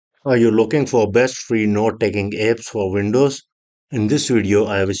Are you looking for best free note-taking apps for Windows? In this video,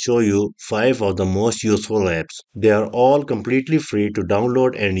 I will show you 5 of the most useful apps. They are all completely free to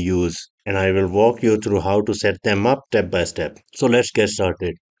download and use, and I will walk you through how to set them up step by step. So let's get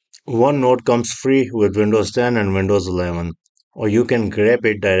started. OneNote comes free with Windows 10 and Windows 11, or you can grab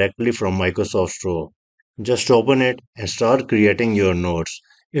it directly from Microsoft Store. Just open it and start creating your notes.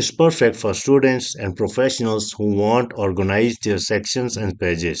 It's perfect for students and professionals who want to organize their sections and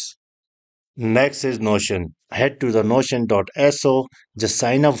pages. Next is Notion. Head to the notion.so, just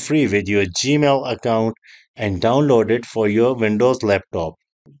sign up free with your Gmail account and download it for your Windows laptop.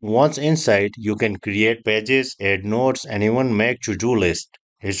 Once inside, you can create pages, add notes, and even make to-do lists.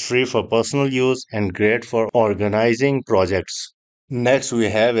 It's free for personal use and great for organizing projects. Next we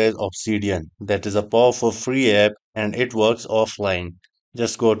have is Obsidian. That is a powerful free app and it works offline.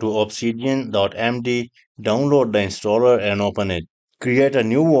 Just go to obsidian.md, download the installer and open it. Create a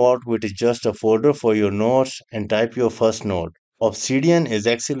new word which is just a folder for your notes and type your first note. Obsidian is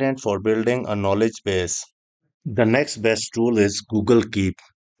excellent for building a knowledge base. The next best tool is Google Keep.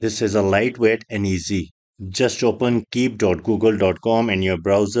 This is a lightweight and easy. Just open keep.google.com in your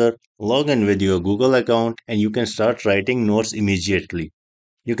browser, log in with your Google account, and you can start writing notes immediately.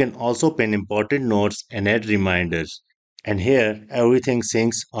 You can also pin important notes and add reminders. And here, everything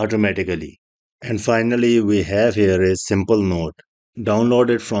syncs automatically. And finally, we have here is Simplenote. Download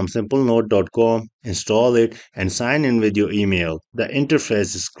it from simplenote.com, install it, and sign in with your email. The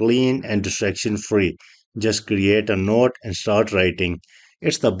interface is clean and distraction free. Just create a note and start writing.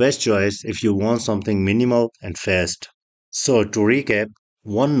 It's the best choice if you want something minimal and fast. So, to recap,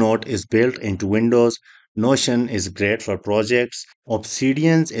 OneNote is built into Windows, Notion is great for projects,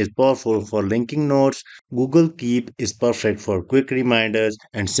 Obsidian is powerful for linking notes, Google Keep is perfect for quick reminders,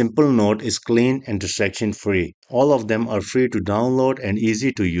 and Simplenote is clean and distraction free. All of them are free to download and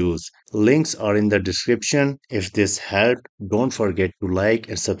easy to use. Links are in the description. If this helped, don't forget to like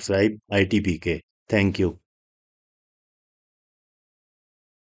and subscribe ITPK. Thank you.